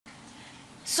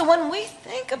So when we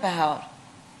think about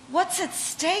what's at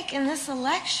stake in this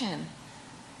election,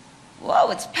 whoa,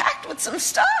 it's packed with some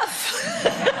stuff.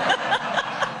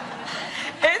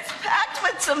 It's packed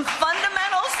with some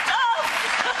fundamental stuff.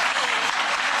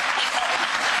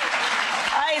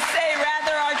 I say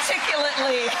rather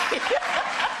articulately.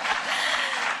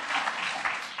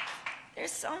 There's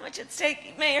so much at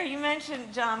stake. Mayor, you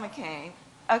mentioned John McCain.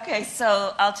 Okay,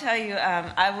 so I'll tell you,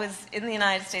 I was in the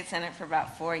United States Senate for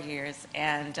about 4 years,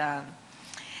 and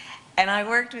I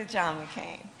worked with John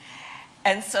McCain.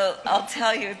 And so I'll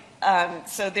tell you,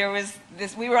 so there was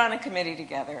this, we were on a committee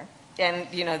together, and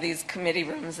you know, these committee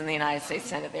rooms in the United States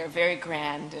Senate, they're very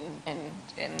grand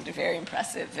and very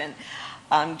impressive.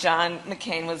 And John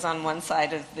McCain was on one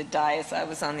side of the dais, I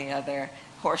was on the other,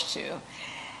 horseshoe.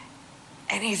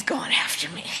 And he's going after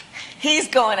me. He's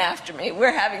going after me.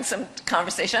 We're having some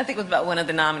conversation. I think it was about one of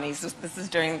the nominees. This is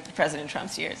during President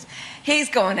Trump's years. He's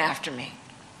going after me.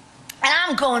 And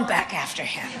I'm going back after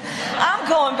him. I'm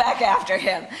going back after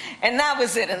him. And that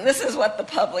was it. And this is what the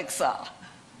public saw.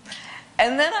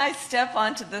 And then I step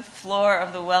onto the floor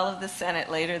of the well of the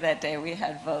Senate later that day. We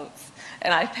had votes.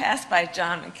 And I passed by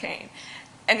John McCain.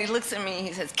 And he looks at me and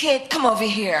he says, "Kid, come over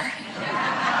here.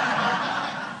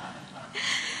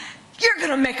 You're going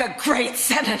to make a great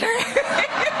senator." True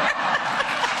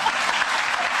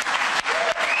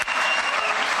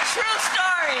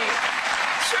story.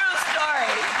 True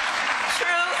story.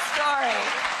 True story.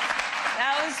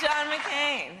 That was John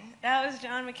McCain. That was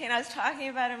John McCain. I was talking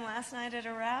about him last night at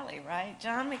a rally, right?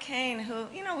 John McCain, who,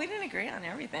 you know, we didn't agree on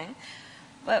everything.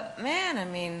 But man, I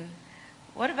mean,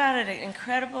 what about an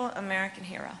incredible American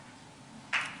hero?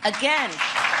 Again,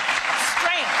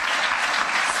 strength.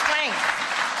 Strength.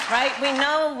 Right? We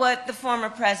know what the former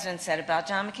president said about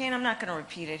John McCain. I'm not going to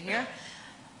repeat it here.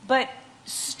 But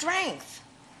strength.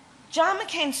 John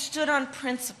McCain stood on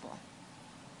principle.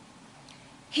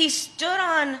 He stood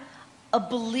on a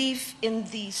belief in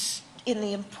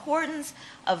the importance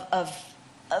of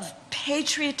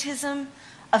patriotism,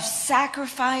 of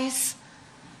sacrifice,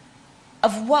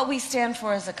 of what we stand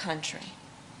for as a country.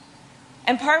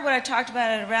 And part of what I talked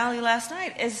about at a rally last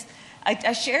night is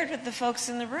I shared with the folks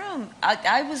in the room.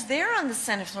 I was there on the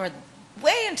Senate floor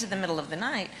way into the middle of the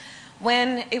night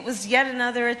when it was yet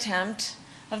another attempt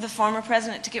of the former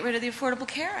president to get rid of the Affordable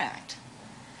Care Act,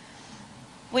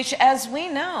 which, as we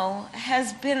know,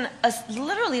 has been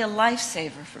literally a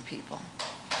lifesaver for people,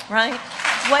 right?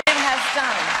 What it has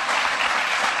done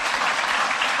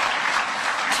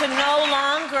to no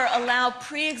longer allow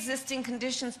pre-existing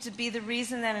conditions to be the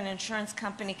reason that an insurance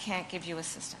company can't give you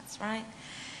assistance, right?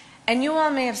 And you all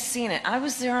may have seen it. I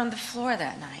was there on the floor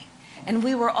that night, and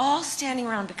we were all standing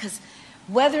around because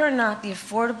whether or not the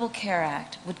Affordable Care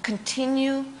Act would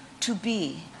continue to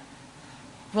be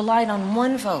relied on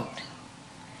one vote.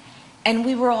 And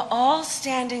we were all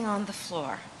standing on the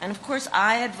floor. And of course,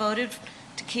 I had voted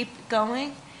to keep it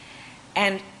going.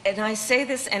 And I say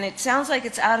this, and it sounds like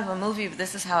it's out of a movie, but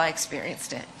this is how I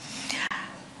experienced it.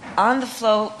 On the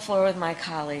floor with my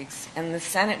colleagues, and the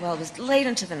Senate, well, it was late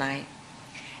into the night.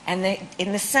 And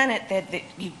in the Senate,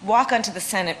 you walk onto the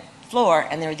Senate floor,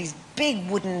 and there are these big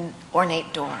wooden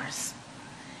ornate doors.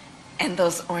 And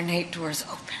those ornate doors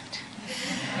opened.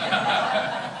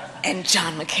 And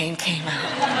John McCain came out.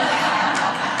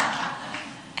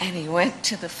 And he went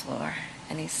to the floor,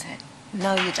 and he said,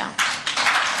 "No, you don't."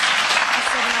 I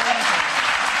said,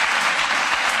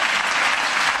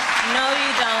 "No,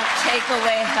 you don't take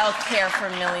away health care for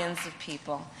millions of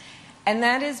people." And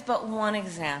that is but one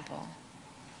example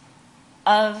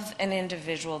of an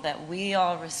individual that we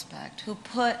all respect, who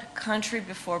put country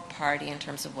before party in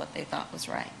terms of what they thought was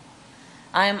right.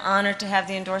 I am honored to have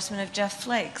the endorsement of Jeff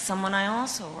Flake, someone I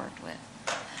also worked with.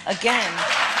 Again,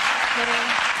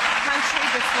 putting country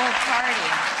before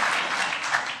party.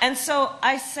 And so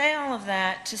I say all of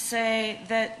that to say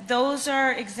that those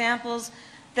are examples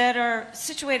that are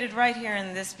situated right here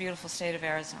in this beautiful state of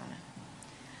Arizona.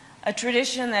 A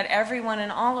tradition that everyone,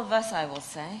 and all of us, I will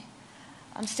say,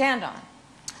 stand on.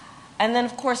 And then,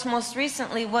 of course, most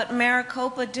recently, what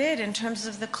Maricopa did in terms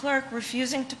of the clerk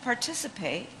refusing to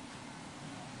participate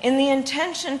in the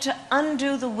intention to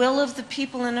undo the will of the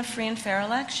people in a free and fair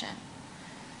election.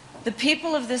 The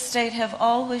people of this state have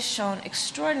always shown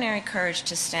extraordinary courage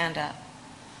to stand up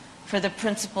for the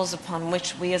principles upon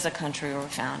which we as a country were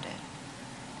founded.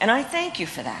 And I thank you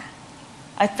for that.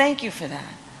 I thank you for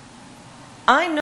that. I know